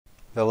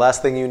The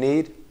last thing you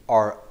need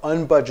are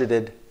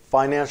unbudgeted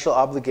financial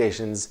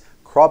obligations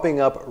cropping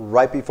up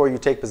right before you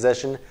take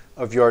possession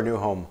of your new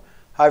home.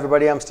 Hi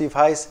everybody, I'm Steve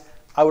Heiss.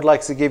 I would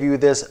like to give you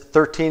this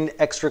 13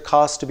 extra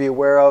costs to be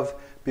aware of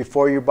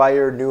before you buy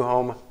your new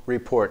home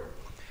report.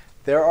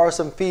 There are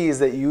some fees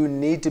that you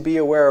need to be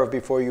aware of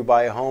before you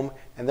buy a home,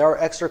 and there are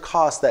extra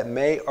costs that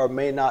may or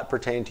may not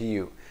pertain to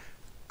you.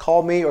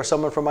 Call me or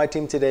someone from my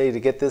team today to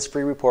get this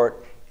free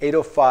report,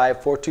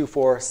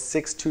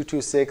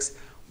 805-424-6226.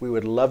 We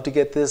would love to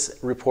get this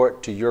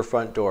report to your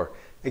front door.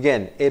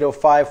 Again,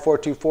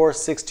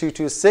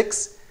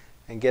 805-424-6226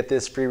 and get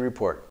this free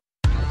report.